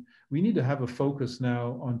economy, we need to have a focus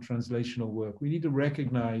now on translational work. We need to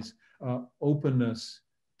recognize openness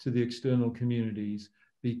to the external communities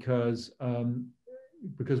because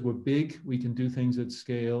we're big, we can do things at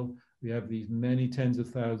scale. We have these many tens of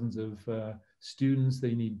thousands of students.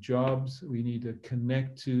 They need jobs. We need to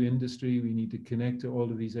connect to industry. We need to connect to all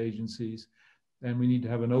of these agencies. And we need to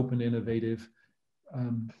have an open, innovative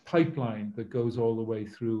pipeline that goes all the way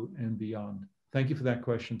through and beyond. Thank you for that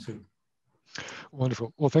question, too.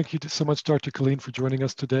 Wonderful. Well, thank you so much, Dr. Killeen, for joining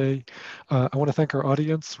us today. I want to thank our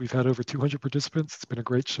audience. We've had over 200 participants. It's been a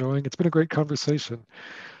great showing. It's been a great conversation.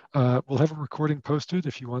 We'll have a recording posted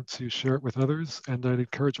if you want to share it with others. And I'd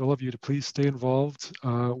encourage all of you to please stay involved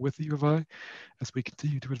with the U of I as we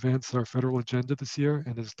continue to advance our federal agenda this year.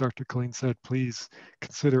 And as Dr. Killeen said, please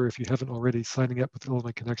consider, if you haven't already, signing up with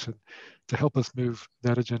Illinois Connection to help us move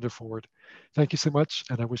that agenda forward. Thank you so much,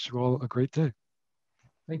 and I wish you all a great day.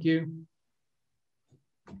 Thank you.